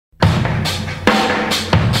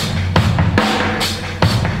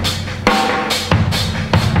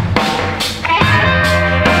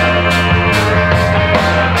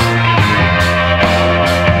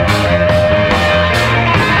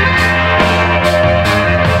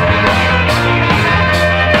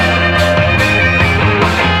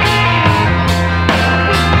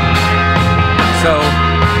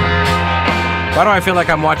Why do I feel like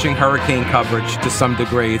I'm watching hurricane coverage to some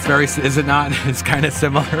degree? Is it not? It's kind of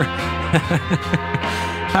similar. All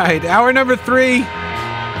right, hour number 3.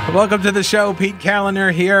 Welcome to the show. Pete Callender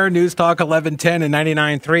here, News Talk 1110 and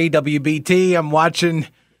 99.3 WBT. I'm watching,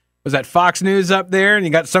 was that Fox News up there? And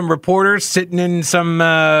you got some reporters sitting in some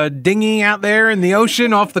dinghy out there in the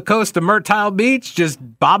ocean off the coast of Myrtle Beach, just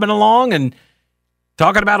bobbing along and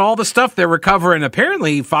talking about all the stuff they're recovering.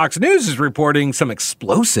 Apparently, Fox News is reporting some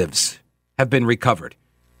explosives have been recovered.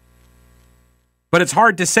 But it's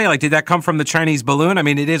hard to say, like, did that come from the Chinese balloon? I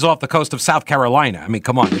mean, it is off the coast of South Carolina. I mean,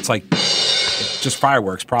 come on. It's like just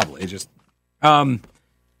fireworks, probably. It's just, yeah,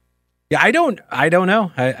 I don't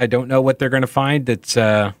know. I don't know what they're going to find. It's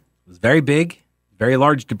very big, very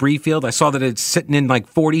large debris field. I saw that it's sitting in like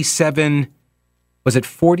 47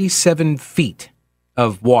 feet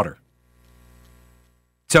of water.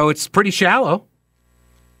 So it's pretty shallow.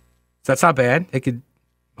 So that's not bad. They could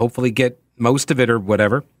hopefully get most of it or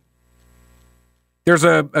whatever. There's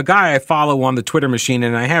a guy I follow on the Twitter machine,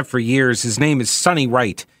 and I have for years. His name is Sonny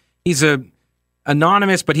Wright. He's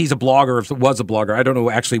anonymous, but he's a blogger. Was a blogger. I don't know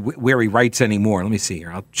actually where he writes anymore. Let me see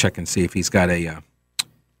here. I'll check and see if he's got a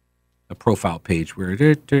profile page.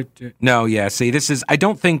 No, yeah. See, I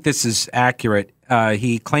don't think this is accurate.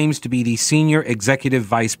 He claims to be the senior executive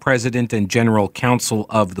vice president and general counsel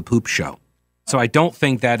of The Poop Show. So I don't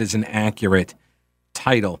think that is an accurate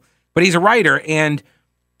title. But he's a writer, and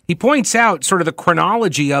he points out sort of the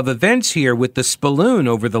chronology of events here with the Spalloon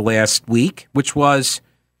over the last week, which was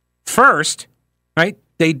first, right?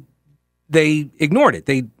 They ignored it.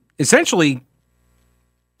 They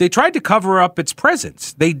tried to cover up its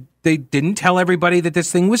presence. They didn't tell everybody that this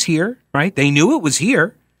thing was here, right? They knew it was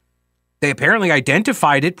here. They apparently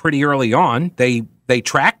identified it pretty early on. They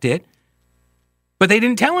tracked it, but they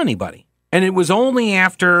didn't tell anybody. And it was only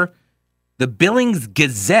after the Billings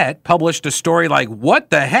Gazette published a story like, what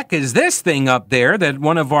the heck is this thing up there, that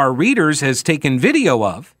one of our readers has taken video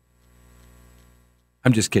of.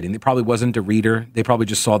 I'm just kidding. It probably wasn't a reader. They probably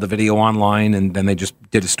just saw the video online and then they just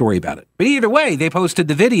did a story about it. But either way, they posted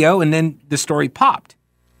the video and then the story popped.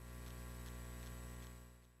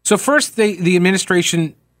 So first, the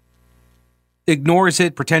administration ignores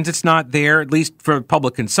it, pretends it's not there, at least for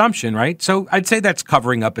public consumption, right? So I'd say that's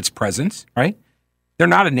covering up its presence, right? They're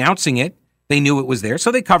not announcing it. They knew it was there,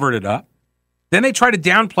 so they covered it up. Then they try to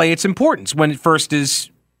downplay its importance when it first is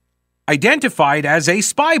identified as a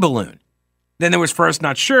spy balloon. Then there was first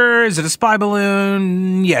not sure, is it a spy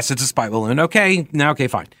balloon? Yes, it's a spy balloon. Okay,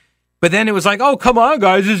 fine. But then it was like, oh, come on,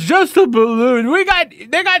 guys, it's just a balloon.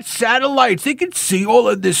 They got satellites. They can see all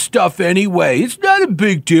of this stuff anyway. It's not a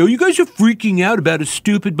big deal. You guys are freaking out about a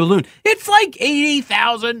stupid balloon. It's like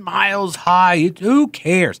 80,000 miles high. Who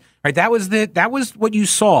cares? Right? That was what you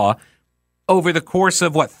saw over the course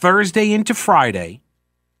of Thursday into Friday,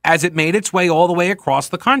 as it made its way all the way across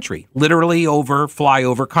the country, literally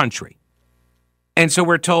flyover country. And so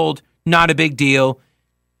we're told, not a big deal.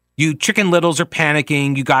 You chicken littles are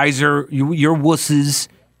panicking. You guys you're wusses.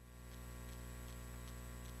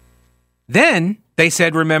 Then they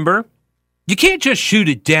said, remember, you can't just shoot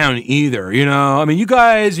it down either, you know? I mean, you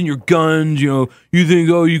guys and your guns, you think,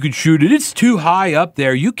 oh, you could shoot it. It's too high up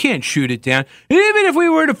there. You can't shoot it down. And even if we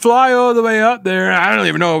were to fly all the way up there, I don't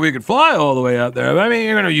even know if we could fly all the way up there. I mean,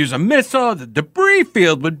 you're going to use a missile. The debris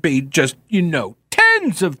field would be just,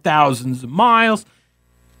 tens of thousands of miles.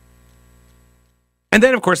 And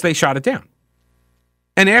then, of course, they shot it down.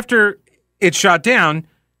 And after it's shot down,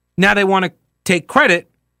 now they want to take credit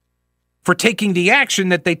for taking the action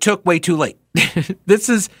that they took way too late. This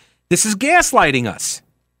is gaslighting us.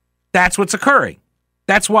 That's what's occurring.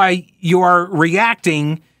 That's why you are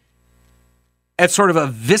reacting at sort of a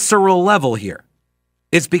visceral level here.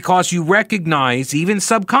 It's because you recognize, even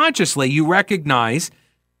subconsciously,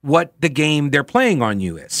 what the game they're playing on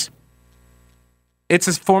you is. It's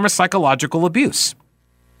a form of psychological abuse.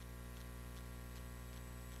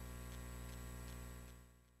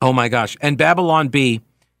 Oh my gosh. And Babylon Bee,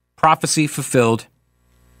 prophecy fulfilled.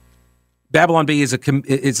 Babylon Bee is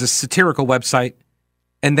a satirical website,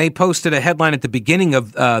 and they posted a headline at the beginning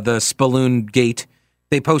of the Spalloon Gate.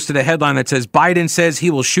 They posted a headline that says, Biden says he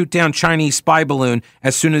will shoot down Chinese spy balloon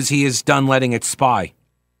as soon as he is done letting it spy.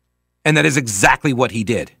 And that is exactly what he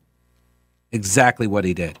did. Exactly what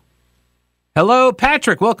he did. Hello,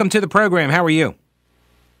 Patrick. Welcome to the program. How are you?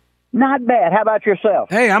 Not bad. How about yourself?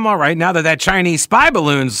 Hey, I'm all right now that Chinese spy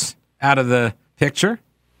balloon's out of the picture.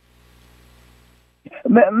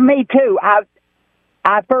 Me too.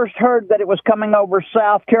 I first heard that it was coming over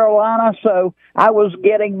South Carolina, so I was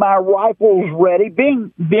getting my rifles ready,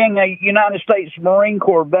 being a United States Marine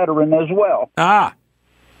Corps veteran as well. Ah.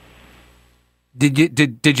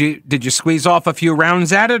 Did you squeeze off a few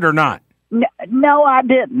rounds at it or not? No, I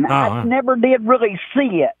didn't. I never did really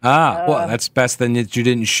see it. Well, that's best then that you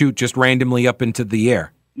didn't shoot just randomly up into the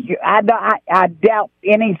air. I doubt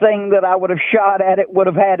anything that I would have shot at it would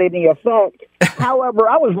have had any effect. However,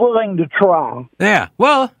 I was willing to try. Yeah,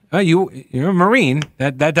 well, you're a Marine.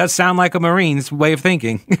 That does sound like a Marine's way of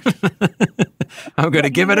thinking. I'm going to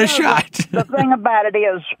give it a shot. The thing about it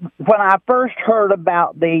is, when I first heard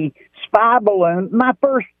about the spy balloon, my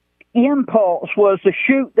first impulse was to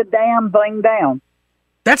shoot the damn thing down.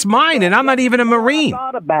 That's mine, and I'm not even a Marine. I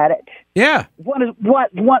thought about it. Yeah. Once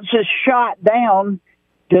it's shot down,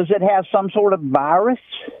 does it have some sort of virus?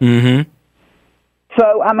 Mm-hmm.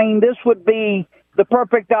 So, I mean, this would be the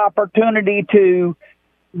perfect opportunity to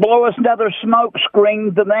blow us another smoke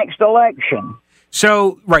screen the next election.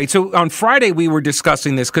 So, right. So on Friday we were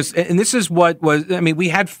discussing this and this is what was. I mean, we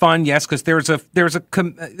had fun, yes, because there's a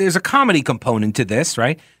comedy component to this,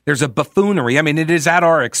 right? There's a buffoonery. I mean, it is at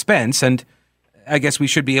our expense, and I guess we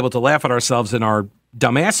should be able to laugh at ourselves in our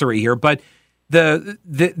dumbassery here. But the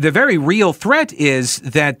very real threat is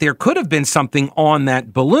that there could have been something on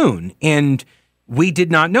that balloon, and we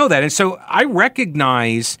did not know that. And so I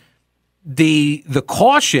recognize the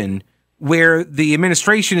caution where the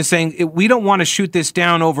administration is saying we don't want to shoot this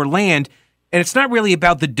down over land, and it's not really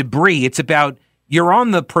about the debris. It's about you're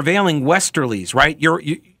on the prevailing westerlies, right?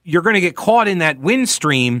 You're going to get caught in that wind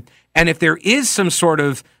stream, and if there is some sort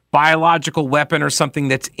of biological weapon or something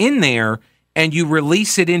that's in there, and you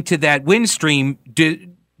release it into that wind stream, do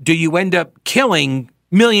you end up killing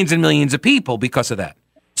millions and millions of people because of that?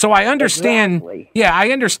 So I understand. Exactly. Yeah,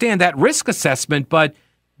 I understand that risk assessment, but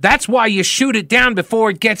that's why you shoot it down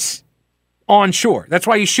before it gets on shore. That's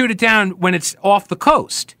why you shoot it down when it's off the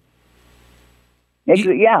coast.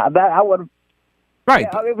 Yeah, that I would. Right.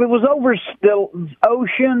 Yeah, if it was over the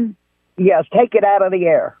ocean, yes, take it out of the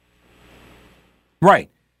air. Right.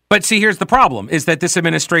 But see, here's the problem, is that this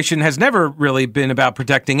administration has never really been about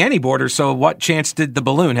protecting any border, so what chance did the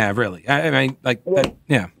balloon have, really? I mean,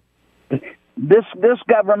 yeah. This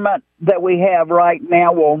government that we have right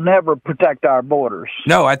now will never protect our borders.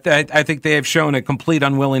 No, I think they have shown a complete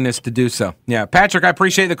unwillingness to do so. Yeah. Patrick, I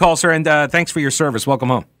appreciate the call, sir, and thanks for your service. Welcome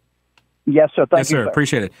home. Yes, sir. Thank you, sir.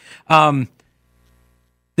 Appreciate it.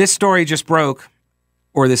 This story just broke,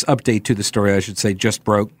 or this update to the story, I should say, just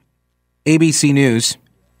broke. ABC News.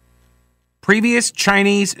 Previous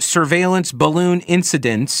Chinese surveillance balloon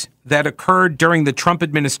incidents that occurred during the Trump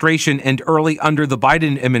administration and early under the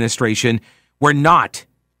Biden administration were not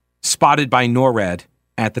spotted by NORAD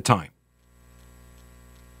at the time.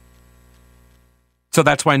 So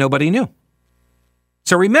that's why nobody knew.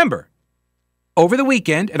 So remember, over the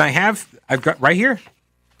weekend, and I've got right here,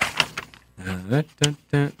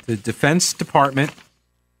 the Defense Department,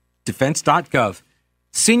 defense.gov,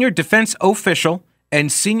 senior defense official and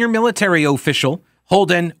senior military official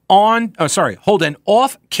hold an off-camera,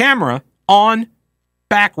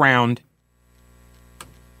 on-background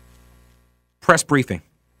press briefing.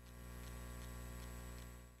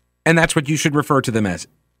 And that's what you should refer to them as.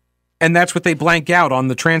 And that's what they blank out on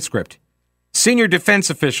the transcript. Senior defense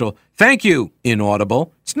official, thank you,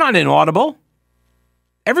 inaudible. It's not inaudible.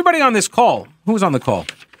 Everybody on this call, who was on the call?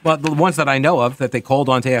 Well, the ones that I know of that they called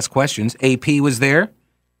on to ask questions. AP was there.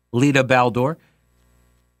 Lita Baldor.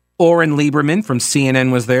 Oren Lieberman from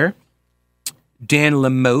CNN was there. Dan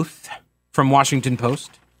Lamothe from Washington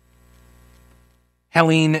Post.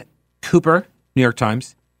 Helene Cooper, New York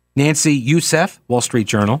Times. Nancy Youssef, Wall Street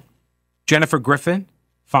Journal. Jennifer Griffin,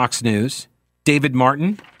 Fox News. David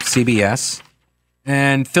Martin, CBS.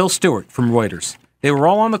 And Phil Stewart from Reuters. They were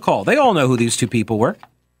all on the call. They all know who these two people were.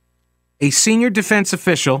 A senior defense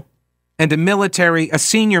official and a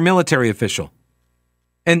senior military official.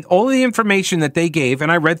 And all the information that they gave,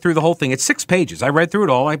 and I read through the whole thing. It's 6 pages. I read through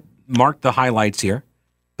it all. I marked the highlights here.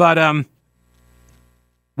 But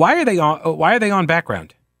why are they on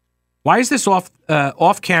background? Why is this off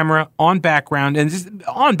camera, on background? And this,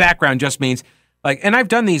 on background just means and I've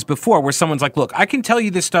done these before where someone's like, look, I can tell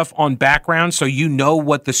you this stuff on background so you know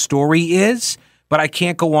what the story is, but I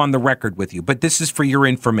can't go on the record with you. But this is for your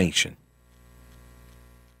information.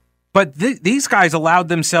 But these guys allowed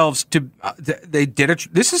themselves to, they did it.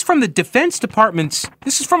 This is from the Defense Department's,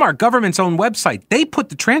 this is from our government's own website. They put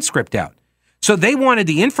the transcript out. So they wanted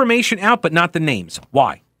the information out, but not the names.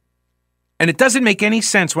 Why? And it doesn't make any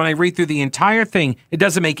sense when I read through the entire thing. It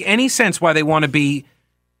doesn't make any sense why they want to be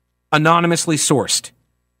anonymously sourced,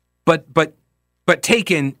 but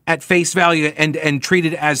taken at face value and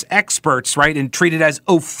treated as experts, right? And treated as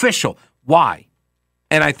official. Why?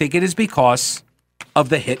 And I think it is because of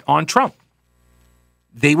the hit on Trump.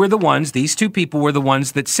 they were the ones, these two people were the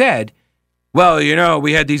ones that said, well,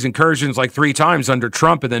 we had these incursions like 3 times under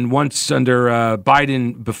Trump and then once under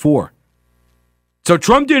Biden before. So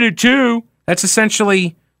Trump did it too. That's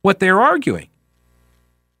essentially what they're arguing.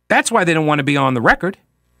 That's why they don't want to be on the record.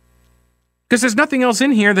 Because there's nothing else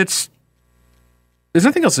in here that's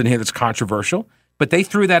controversial, but they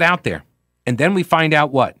threw that out there. And then we find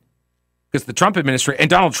out what? Because the Trump administration, and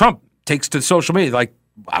Donald Trump takes to social media like,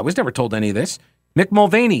 I was never told any of this. Mick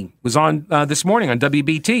Mulvaney was on this morning on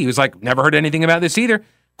WBT. He was like, never heard anything about this either.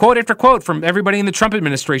 Quote after quote from everybody in the Trump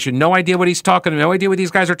administration. No idea what he's talking about. No idea what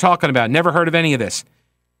these guys are talking about. Never heard of any of this.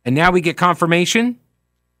 And now we get confirmation,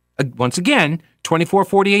 once again, 24,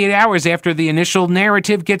 48 hours after the initial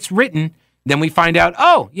narrative gets written. Then we find out,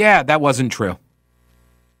 oh, yeah, that wasn't true.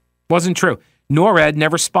 Wasn't true. NORAD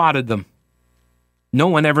never spotted them. No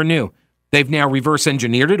one ever knew. They've now reverse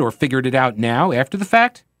engineered it or figured it out now after the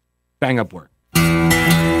fact. Bang up work.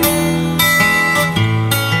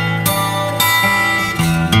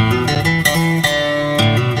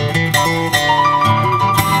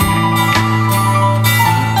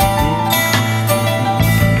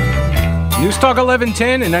 News Talk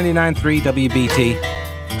 1110 and 99.3 WBT.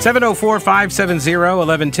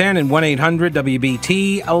 704-570-1110 and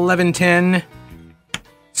 1-800-WBT-1110.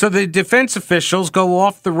 So the defense officials go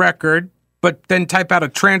off the record, but then type out a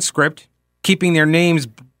transcript, keeping their names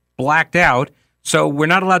blacked out. So we're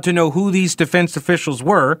not allowed to know who these defense officials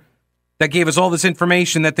were that gave us all this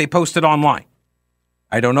information that they posted online.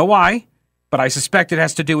 I don't know why, but I suspect it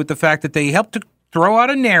has to do with the fact that they helped to throw out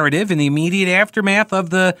a narrative in the immediate aftermath of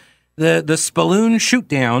the Spaloon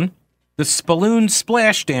shootdown, the Spaloon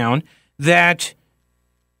splashdown, that,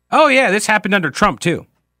 oh yeah, this happened under Trump too.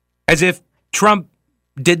 As if Trump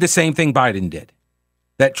did the same thing Biden did.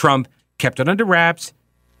 That Trump kept it under wraps,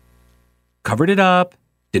 covered it up,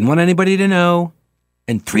 didn't want anybody to know,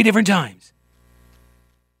 and 3 different times.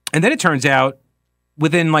 And then it turns out,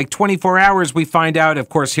 within like 24 hours, we find out, of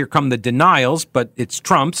course, here come the denials, but it's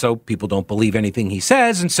Trump, so people don't believe anything he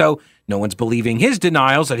says, and so no one's believing his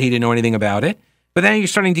denials that he didn't know anything about it. But then you're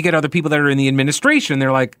starting to get other people that are in the administration.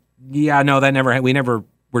 They're like, yeah, no, we never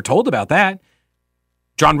were told about that.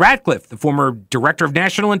 John Ratcliffe, the former director of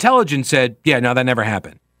national intelligence, said, yeah, no, that never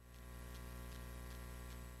happened.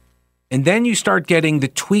 And then you start getting the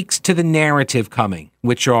tweaks to the narrative coming,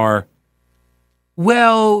 which are,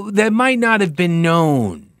 well, that might not have been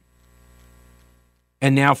known.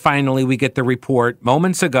 And now finally we get the report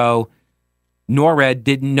moments ago, NORAD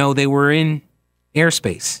didn't know they were in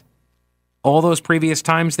airspace. All those previous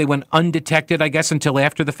times they went undetected, I guess, until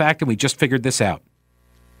after the fact, and we just figured this out.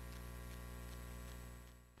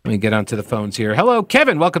 Let me get onto the phones here. Hello,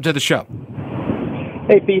 Kevin. Welcome to the show.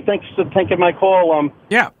 Hey, Pete. Thanks for taking my call.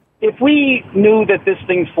 Yeah. If we knew that this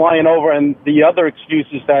thing's flying over and the other excuse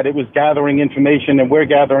is that it was gathering information and we're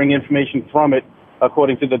gathering information from it,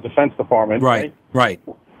 according to the Defense Department. Right.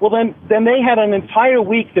 Well, then they had an entire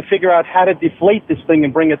week to figure out how to deflate this thing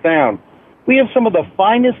and bring it down. We have some of the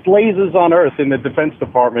finest lasers on Earth in the Defense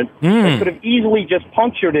Department that could have easily just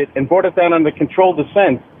punctured it and brought it down under controlled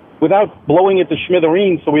descent without blowing it to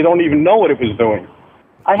smithereens so we don't even know what it was doing.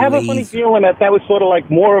 I have a funny feeling that was sort of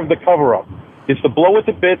like more of the cover-up, is to blow it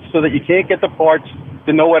to bits so that you can't get the parts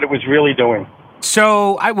to know what it was really doing.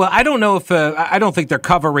 So, I don't know if, I don't think they're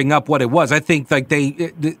covering up what it was. I think like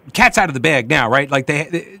the cat's out of the bag now, right? Like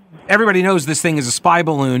everybody knows this thing is a spy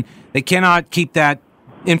balloon. They cannot keep that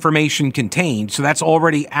information contained, so that's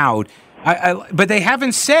already out. But they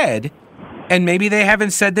haven't said, and maybe they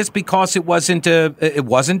haven't said this because it wasn't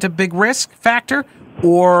a big risk factor,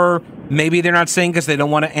 or maybe they're not saying because they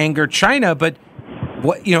don't want to anger China. But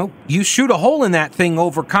what you shoot a hole in that thing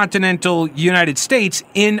over continental United States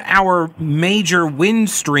in our major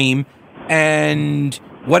wind stream, and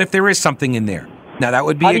what if there is something in there? Now that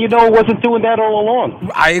would be. How do you know it wasn't doing that all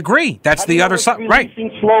along? I agree. That's the other side, right?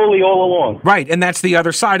 Slowly all along, right? And that's the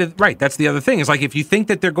other side of right. That's the other thing. Is like if you think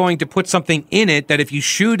that they're going to put something in it, that if you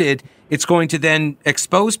shoot it, it's going to then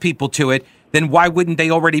expose people to it. Then why wouldn't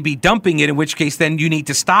they already be dumping it? In which case, then you need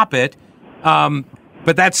to stop it. But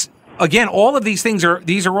that's again, all of these things are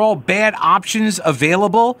all bad options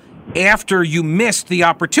available after you missed the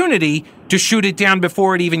opportunity to shoot it down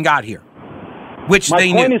before it even got here. Which my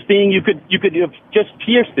they point knew. is being you could have just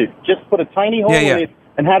pierced it, just put a tiny hole in it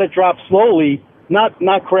and had it drop slowly, not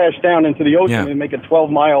crash down into the ocean and make a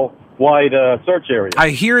 12-mile wide search area. I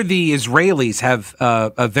hear the Israelis have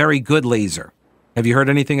a very good laser. Have you heard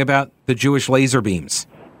anything about the Jewish laser beams?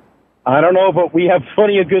 I don't know, but we have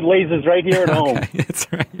plenty of good lasers right here at home.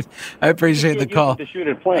 That's right. I appreciate the call. To shoot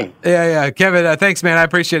at planes. Yeah, Kevin. Thanks, man. I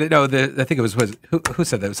appreciate it. No, I think it was who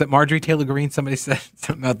said that? Was that Marjorie Taylor Greene? Somebody said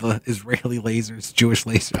something about the Israeli lasers, Jewish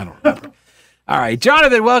lasers. I don't remember. All right,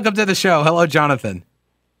 Jonathan. Welcome to the show. Hello, Jonathan.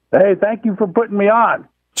 Hey, thank you for putting me on.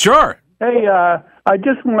 Sure. Hey, I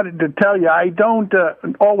just wanted to tell you, I don't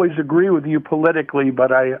always agree with you politically,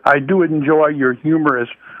 but I do enjoy your humorous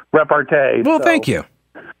repartee. Well, thank you.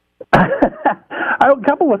 A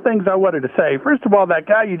couple of things I wanted to say. First of all, that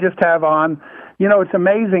guy you just have on, it's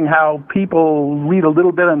amazing how people read a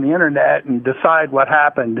little bit on the internet and decide what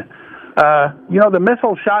happened. The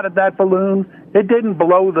missile shot at that balloon, it didn't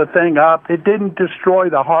blow the thing up. It didn't destroy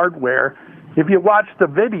the hardware. If you watch the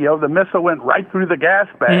video, the missile went right through the gas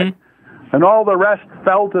bag, and all the rest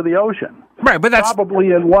fell to the ocean. Right, but that's probably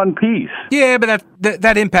in one piece. Yeah, but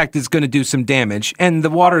that impact is going to do some damage, and the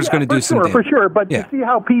water is going to do some damage. For sure, but you see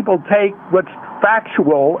how people take what's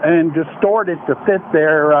factual and distort it to fit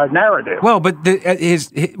their narrative. Well, but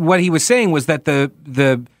what he was saying was that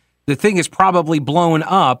the thing is probably blown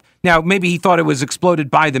up. Now, maybe he thought it was exploded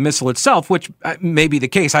by the missile itself, which may be the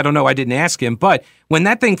case. I don't know. I didn't ask him. But when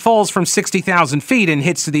that thing falls from 60,000 feet and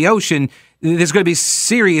hits the ocean, there's going to be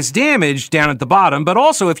serious damage down at the bottom. But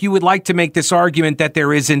also, if you would like to make this argument that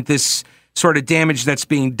there isn't this sort of damage that's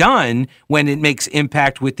being done when it makes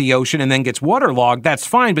impact with the ocean and then gets waterlogged, that's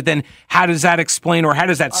fine. But then how does that explain, or how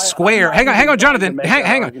does that square? Hang on, Jonathan.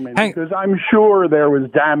 Hang on. Because I'm sure there was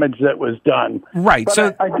damage that was done. Right. But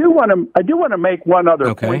so I do want to make one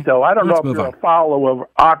other point, though. I don't know if you're a follower of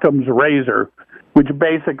Occam's razor, which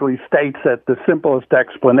basically states that the simplest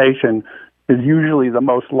explanation is usually the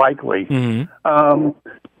most likely.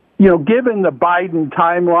 Given the Biden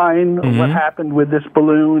timeline of what happened with this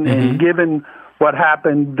balloon, and given what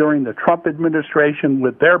happened during the Trump administration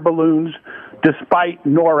with their balloons, despite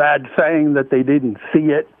NORAD saying that they didn't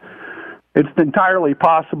see it, it's entirely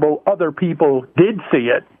possible other people did see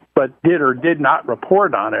it, but did or did not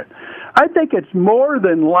report on it. I think it's more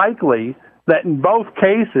than likely that in both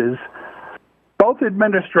cases, both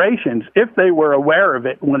administrations, if they were aware of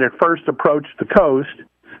it when it first approached the coast,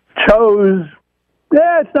 chose,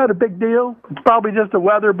 it's not a big deal. It's probably just a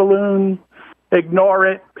weather balloon. Ignore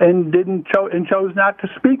it, and chose not to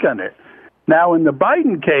speak on it. Now, in the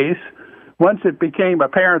Biden case, once it became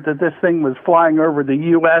apparent that this thing was flying over the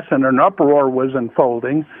U.S. and an uproar was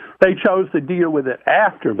unfolding, they chose to deal with it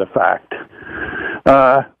after the fact.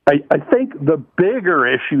 I think the bigger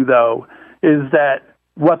issue, though, is that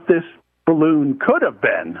what this balloon could have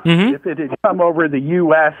been if it had come over the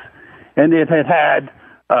U.S. and it had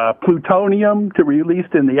plutonium to release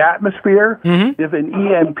in the atmosphere, if an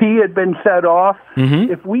EMP had been set off,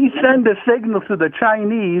 if we send a signal to the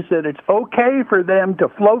Chinese that it's okay for them to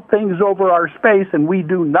float things over our space and we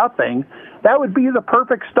do nothing, that would be the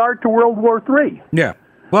perfect start to World War III. Yeah.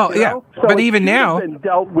 Well, So but even now, it's been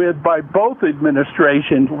dealt with by both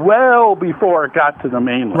administrations well before it got to the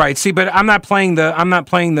mainland. Right. See, but I'm not playing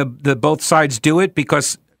the both sides do it,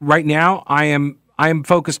 because right now I am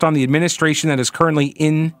focused on the administration that is currently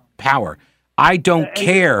in power. I don't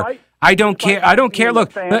care. I don't care.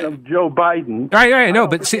 Look, fan of Joe Biden. Right. No,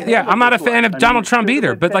 but see, I'm not a fan of Donald Trump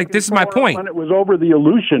either. But this is my point. When it was over the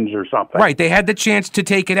Aleutians or something. Right. They had the chance to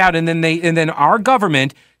take it out, and then our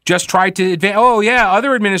government just tried to advance. Oh yeah,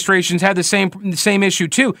 other administrations had the same issue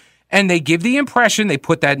too. And they give the impression, they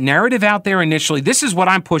put that narrative out there initially. This is what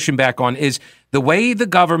I'm pushing back on, is the way the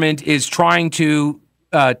government is trying to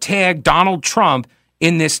tag Donald Trump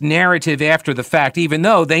in this narrative after the fact, even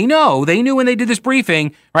though they knew when they did this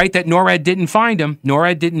briefing, right, that NORAD didn't find him.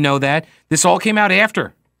 NORAD didn't know that. This all came out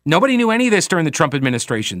after. Nobody knew any of this during the Trump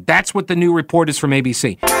administration. That's what the new report is from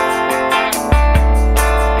ABC.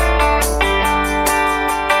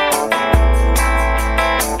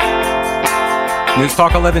 News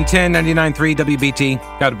Talk 1110 99.3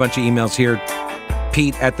 WBT. Got a bunch of emails here.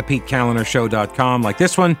 Pete at thePeteCallenderShow.com, like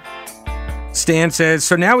this one. Stan says,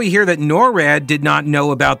 so now we hear that NORAD did not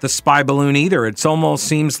know about the spy balloon either. It almost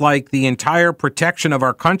seems like the entire protection of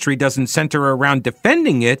our country doesn't center around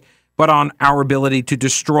defending it, but on our ability to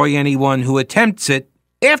destroy anyone who attempts it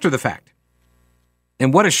after the fact.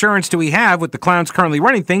 And what assurance do we have with the clowns currently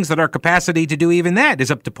running things that our capacity to do even that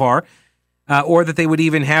is up to par, or that they would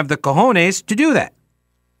even have the cojones to do that?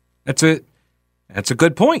 That's a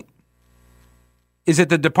good point. Is it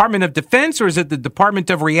the Department of Defense or is it the Department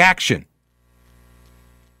of Reaction?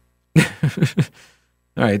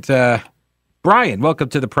 All right. Brian, welcome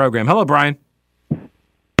to the program. Hello, Brian.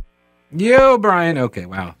 Yo, Brian. Okay,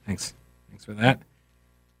 wow. Thanks for that.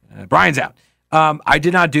 Brian's out. I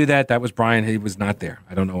did not do that. That was Brian. He was not there.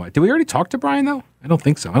 I don't know why. Did we already talk to Brian, though? I don't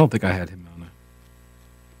think so. I don't think I had him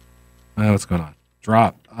on. What's going on?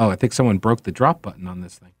 Drop. Oh, I think someone broke the drop button on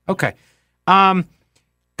this thing. Okay. Got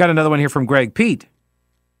another one here from Greg. Pete,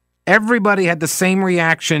 everybody had the same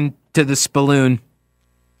reaction to this balloon.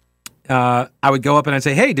 I would go up and I'd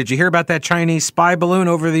say, hey, did you hear about that Chinese spy balloon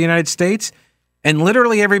over the United States? And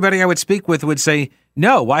literally everybody I would speak with would say,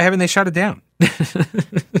 no, why haven't they shut it down?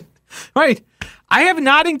 Right. I have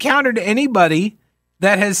not encountered anybody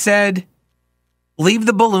that has said, leave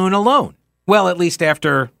the balloon alone. Well, at least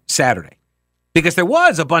after Saturday. Because there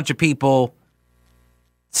was a bunch of people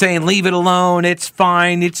saying, leave it alone, it's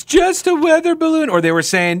fine, it's just a weather balloon. Or they were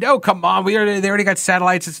saying, oh, come on, they already got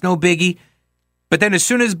satellites, it's no biggie. But then as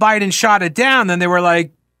soon as Biden shot it down, then they were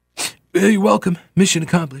like, hey, you're welcome, mission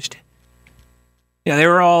accomplished. Yeah, they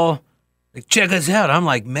were all like, check us out, I'm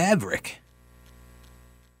like Maverick.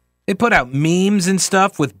 They put out memes and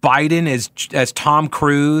stuff with Biden as Tom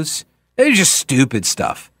Cruise. It was just stupid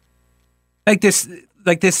stuff. Like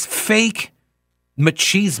this fake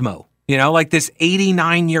machismo, like this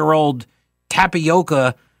 89-year-old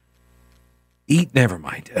tapioca never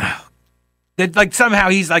mind. That like somehow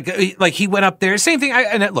he's like he went up there. Same thing.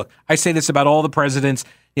 Look, I say this about all the presidents.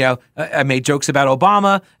 I made jokes about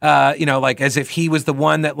Obama, like as if he was the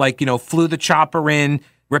one that flew the chopper in,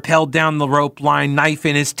 rappelled down the rope line, knife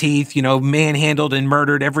in his teeth, manhandled and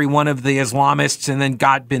murdered every one of the Islamists, and then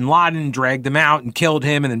got bin Laden, dragged him out and killed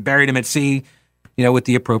him, and then buried him at sea, with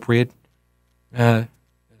the appropriate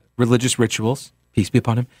religious rituals, peace be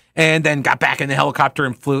upon him, and then got back in the helicopter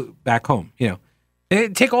and flew back home. They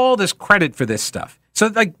take all this credit for this stuff. So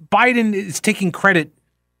Biden is taking credit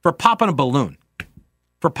for popping a balloon.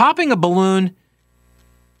 For popping a balloon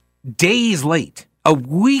days late, a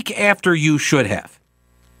week after you should have.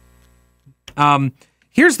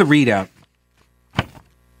 Here's the readout.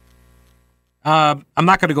 I'm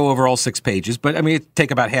not going to go over all 6 pages, but it'd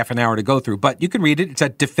take about half an hour to go through. But you can read it. It's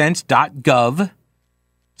at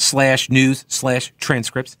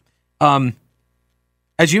defense.gov/news/transcripts.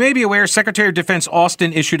 As you may be aware, Secretary of Defense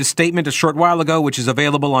Austin issued a statement a short while ago, which is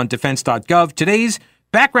available on defense.gov. Today's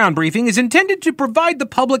background briefing is intended to provide the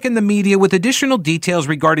public and the media with additional details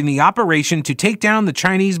regarding the operation to take down the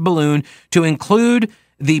Chinese balloon, to include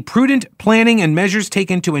the prudent planning and measures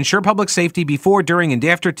taken to ensure public safety before, during, and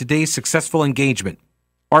after today's successful engagement.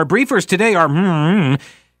 Our briefers today are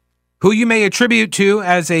who you may attribute to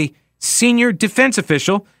as a senior defense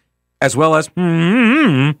official, as well as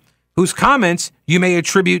whose comments you may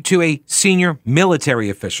attribute to a senior military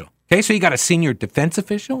official. Okay, so you got a senior defense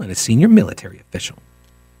official and a senior military official.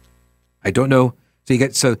 I don't know.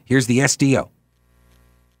 So here's the SDO.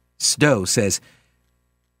 Stowe says,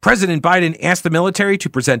 President Biden asked the military to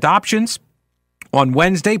present options. On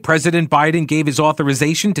Wednesday, President Biden gave his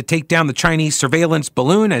authorization to take down the Chinese surveillance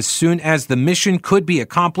balloon as soon as the mission could be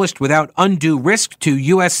accomplished without undue risk to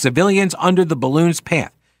U.S. civilians under the balloon's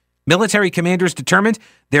path. Military commanders determined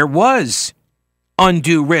there was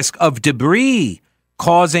undue risk of debris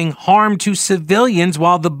causing harm to civilians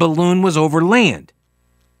while the balloon was over land.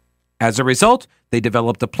 As a result, they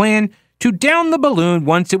developed a plan to down the balloon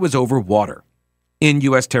once it was over water in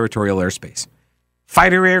U.S. territorial airspace.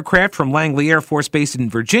 Fighter aircraft from Langley Air Force Base in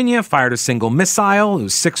Virginia fired a single missile. It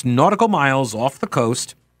was 6 nautical miles off the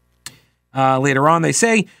coast. Later on, they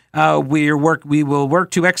say, we will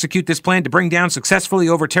work to execute this plan to bring down successfully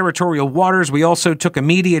over territorial waters. We also took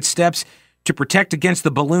immediate steps to protect against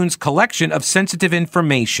the balloon's collection of sensitive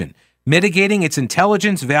information, mitigating its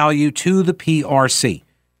intelligence value to the PRC,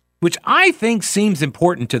 which I think seems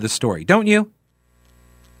important to the story, don't you?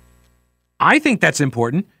 I think that's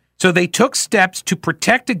important. So they took steps to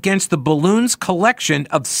protect against the balloon's collection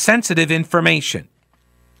of sensitive information.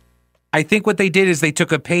 I think what they did is they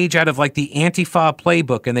took a page out of the Antifa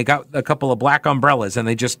playbook, and they got a couple of black umbrellas, and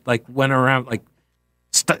they just went around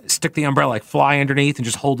stick the umbrella, fly underneath and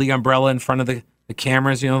just hold the umbrella in front of the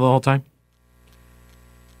cameras, the whole time.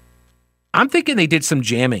 I'm thinking they did some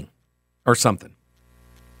jamming or something.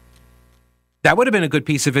 That would have been a good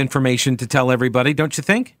piece of information to tell everybody, don't you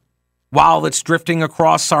think? While it's drifting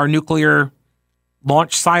across our nuclear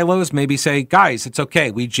launch silos, maybe say, guys, it's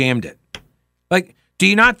okay, we jammed it. Do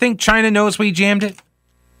you not think China knows we jammed it?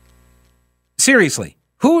 Seriously,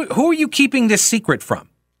 who are you keeping this secret from?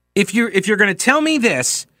 If you're going to tell me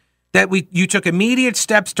this, that you took immediate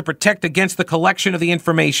steps to protect against the collection of the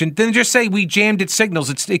information, then just say we jammed its signals.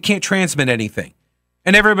 It can't transmit anything,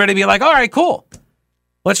 and everybody be like, all right, cool.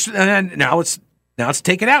 Now let's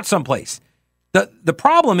take it out someplace. The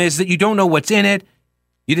problem is that you don't know what's in it.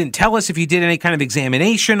 You didn't tell us if you did any kind of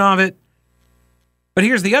examination of it. But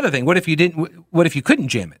here's the other thing. What if you didn't? What if you couldn't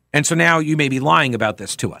jam it? And so now you may be lying about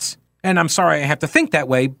this to us. And I'm sorry I have to think that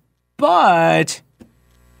way, but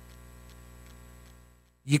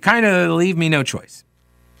you kind of leave me no choice.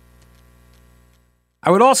 I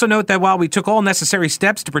would also note that while we took all necessary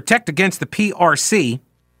steps to protect against the PRC...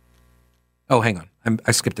 Oh, hang on.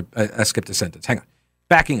 I skipped a sentence. Hang on.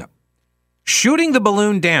 Backing up. Shooting the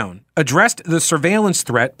balloon down addressed the surveillance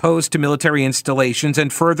threat posed to military installations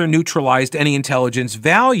and further neutralized any intelligence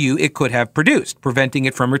value it could have produced, preventing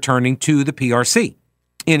it from returning to the PRC.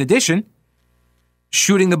 In addition,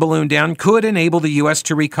 shooting the balloon down could enable the U.S.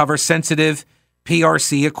 to recover sensitive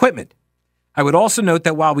PRC equipment. I would also note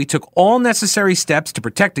that while we took all necessary steps to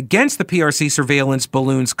protect against the PRC surveillance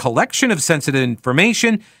balloon's collection of sensitive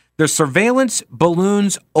information, the surveillance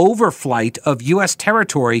balloon's overflight of U.S.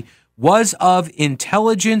 territory was of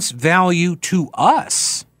intelligence value to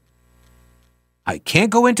us. I can't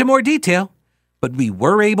go into more detail, but we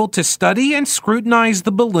were able to study and scrutinize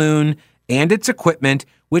the balloon and its equipment,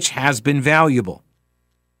 which has been valuable.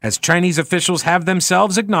 As Chinese officials have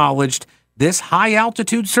themselves acknowledged, this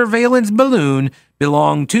high-altitude surveillance balloon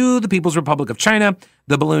belonged to the People's Republic of China.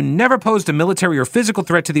 The balloon never posed a military or physical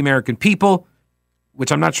threat to the American people,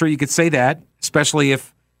 which I'm not sure you could say that, especially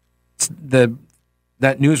if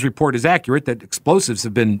that news report is accurate, that explosives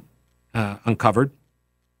have been uncovered.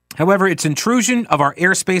 However, its intrusion of our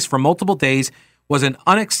airspace for multiple days was an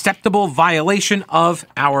unacceptable violation of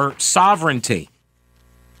our sovereignty.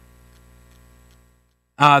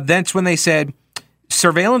 That's when they said,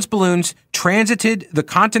 surveillance balloons transited the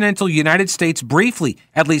continental United States briefly,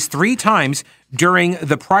 at least 3 times during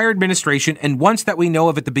the prior administration, and once that we know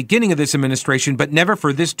of at the beginning of this administration, but never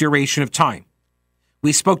for this duration of time.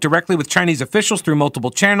 We spoke directly with Chinese officials through multiple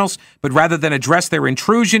channels, but rather than address their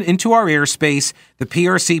intrusion into our airspace, the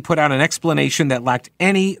PRC put out an explanation that lacked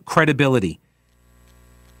any credibility.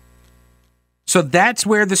 So that's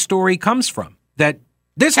where the story comes from, that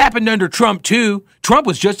this happened under Trump, too. Trump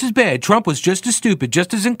was just as bad. Trump was just as stupid,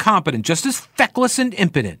 just as incompetent, just as feckless and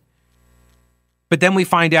impotent. But then we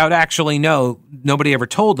find out, actually, no, nobody ever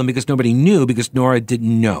told them because nobody knew, because NORAD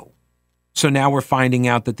didn't know. So now we're finding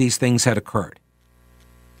out that these things had occurred.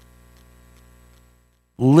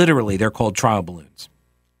 Literally, they're called trial balloons.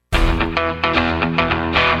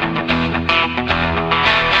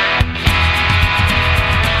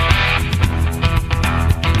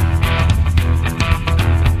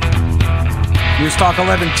 News Talk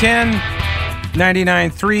 1110,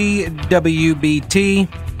 99.3 WBT.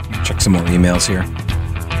 Check some more emails here.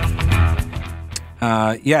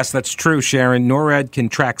 Yes, that's true, Sharon. NORAD can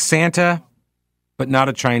track Santa, but not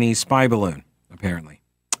a Chinese spy balloon, apparently.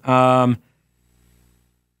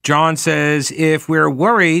 John says, if we're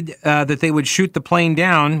worried that they would shoot the plane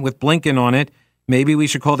down with Blinken on it, maybe we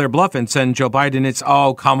should call their bluff and send Joe Biden. It's,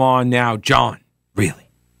 oh, come on now, John. Really?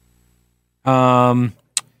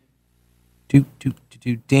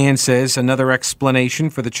 Dan says, another explanation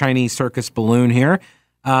for the Chinese circus balloon here.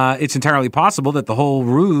 It's entirely possible that the whole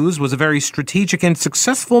ruse was a very strategic and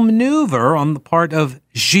successful maneuver on the part of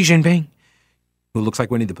Xi Jinping, who looks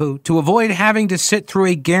like Winnie the Pooh, to avoid having to sit through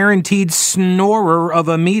a guaranteed snorer of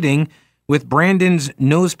a meeting with Brandon's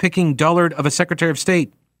nose-picking dullard of a Secretary of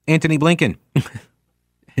State, Antony Blinken.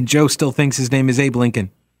 And Joe still thinks his name is Abe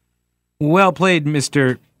Lincoln. Well played,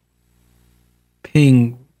 Mr.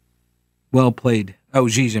 Ping. Well played. Oh,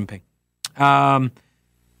 Xi Jinping.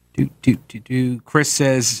 Chris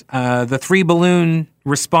says, the 3-balloon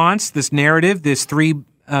response, this narrative, the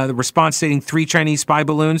response stating 3 Chinese spy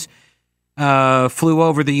balloons flew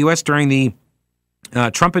over the U.S. during the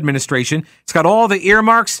Trump administration. It's got all the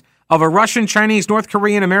earmarks of a Russian, Chinese, North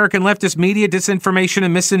Korean, American leftist media disinformation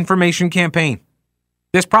and misinformation campaign.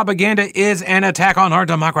 This propaganda is an attack on our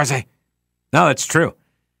democracy. No, it's true.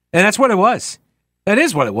 And that's what it was. That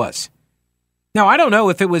is what it was. Now, I don't know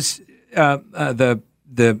if it was the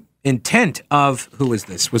intent of, who was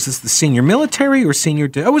this? Was this the senior military or senior?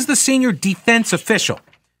 It was the senior defense official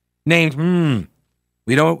named.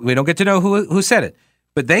 We don't get to know who said it,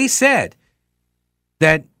 but they said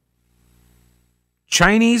that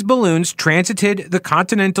Chinese balloons transited the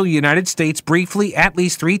continental United States briefly at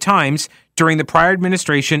least 3 times during the prior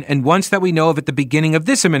administration, and once that we know of at the beginning of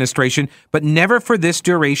this administration, but never for this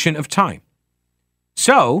duration of time.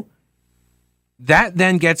 So that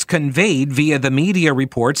then gets conveyed via the media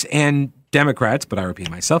reports and Democrats, but I repeat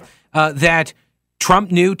myself, that Trump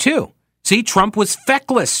knew too. See, Trump was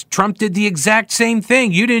feckless. Trump did the exact same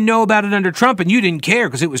thing. You didn't know about it under Trump, and you didn't care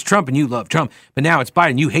because it was Trump and you love Trump. But now it's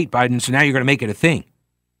Biden. You hate Biden, so now you're going to make it a thing.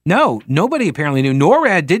 No, nobody apparently knew.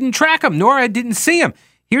 NORAD didn't track him. NORAD didn't see him.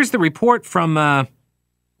 Here's the report from,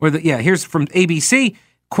 here's from ABC,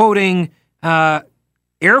 quoting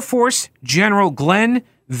Air Force General Glenn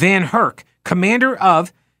Van Herk, commander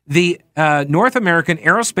of the North American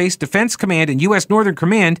Aerospace Defense Command and U.S. Northern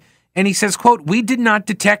Command, and he says, quote, "We did not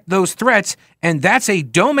detect those threats, and that's a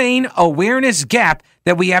domain awareness gap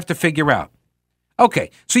that we have to figure out."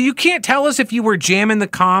 Okay, so you can't tell us if you were jamming the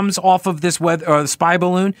comms off of this weather or the spy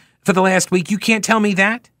balloon for the last week. You can't tell me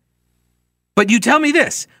that. But you tell me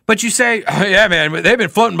this. But you say, "Oh, yeah, man, they've been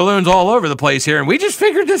floating balloons all over the place here, and we just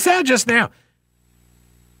figured this out just now."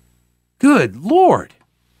 Good Lord.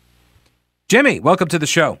 Jimmy, welcome to the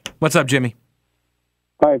show. What's up, Jimmy?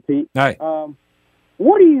 Hi, Pete. Hi.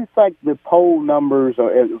 What do you think the poll numbers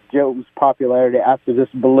of Joe's popularity after this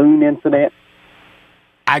balloon incident?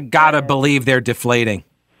 I gotta believe they're deflating.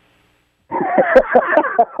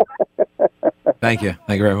 Thank you.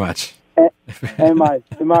 Thank you very much. And my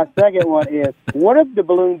second one is, what if the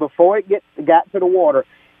balloon, before it got to the water,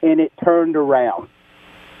 and it turned around?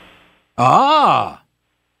 Ah.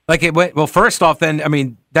 Like it went, well, first off, then, I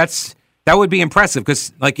mean, that would be impressive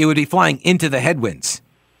because, like, it would be flying into the headwinds.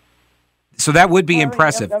 So that would be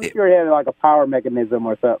impressive. I'm sure it had like a power mechanism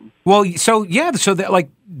or something. Well, so yeah, so that, like,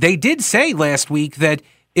 they did say last week that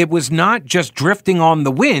it was not just drifting on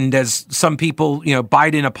the wind, as some people,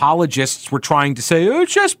 Biden apologists were trying to say, "Oh,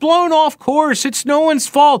 it's just blown off course. It's no one's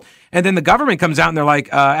fault." And then the government comes out and they're like,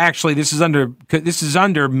 "Actually, this is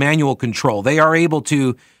under manual control. They are able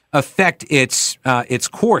to affect its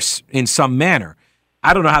course in some manner."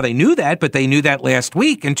 I don't know how they knew that, but they knew that last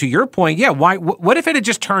week. And to your point, yeah, why? What if it had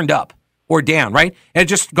just turned up or down, right? It had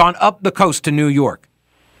just gone up the coast to New York.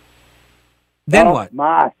 Then what?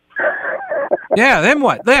 My. Yeah, then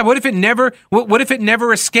what? Yeah, what if it never? What if it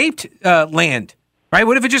never escaped land? Right?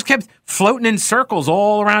 What if it just kept floating in circles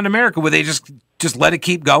all around America? Would they just let it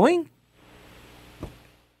keep going?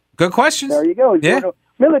 Good questions. There you go. Yeah.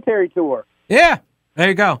 Military tour. Yeah, there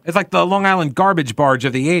you go. It's like the Long Island garbage barge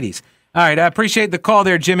of the 80s. All right, I appreciate the call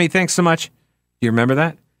there, Jimmy. Thanks so much. Do you remember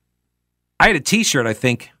that? I had a T-shirt, I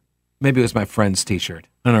think. Maybe it was my friend's T-shirt.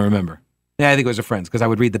 I don't remember. Yeah, I think it was a friend's because I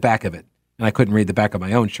would read the back of it, and I couldn't read the back of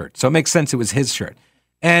my own shirt. So it makes sense it was his shirt.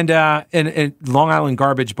 And Long Island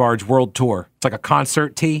Garbage Barge World Tour. It's like a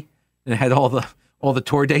concert tee, and it had all the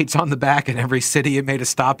tour dates on the back, and every city it made a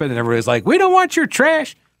stop in, and everybody was like, "We don't want your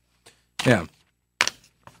trash." Yeah.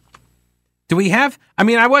 Do we have? I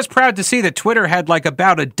mean, I was proud to see that Twitter had like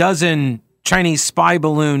about a dozen Chinese spy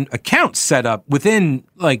balloon accounts set up within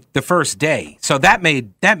like the first day. So that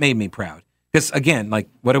made me proud. Because again, like,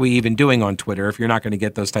 what are we even doing on Twitter if you're not going to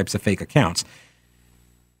get those types of fake accounts?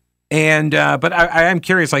 And but I am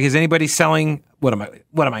curious, like, is anybody selling? What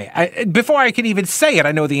am I? Before I can even say it,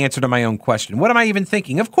 I know the answer to my own question. What am I even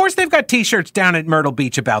thinking? Of course, they've got T-shirts down at Myrtle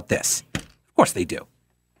Beach about this. Of course they do.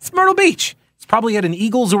 It's Myrtle Beach. It's probably at an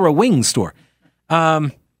Eagles or a Wings store.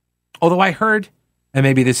 Although I heard, and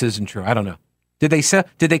maybe this isn't true, I don't know. Did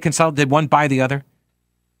they consult? Did one buy the other?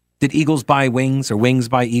 Did Eagles buy Wings or Wings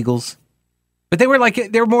buy Eagles? But they were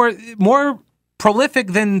more prolific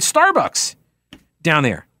than Starbucks down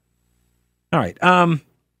there. All right.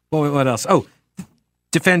 What else? Oh,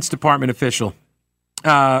 Defense Department official.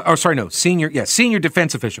 Senior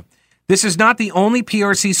defense official. This is not the only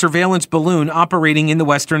PRC surveillance balloon operating in the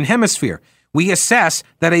Western Hemisphere. We assess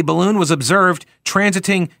that a balloon was observed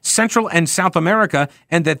transiting Central and South America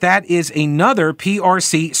and that is another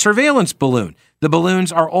PRC surveillance balloon. The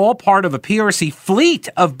balloons are all part of a PRC fleet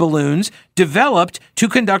of balloons developed to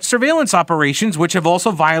conduct surveillance operations, which have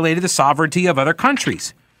also violated the sovereignty of other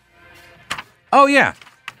countries. Oh, yeah.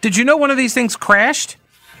 Did you know one of these things crashed?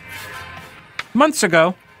 4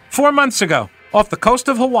 months ago, off the coast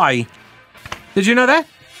of Hawaii. Did you know that?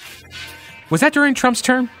 Was that during Trump's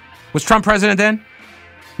term? Was Trump president then?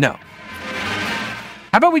 No.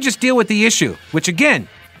 How about we just deal with the issue, which again,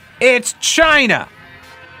 it's China.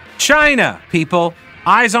 China, people.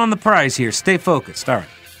 Eyes on the prize here. Stay focused. All right.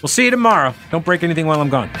 We'll see you tomorrow. Don't break anything while I'm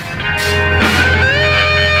gone.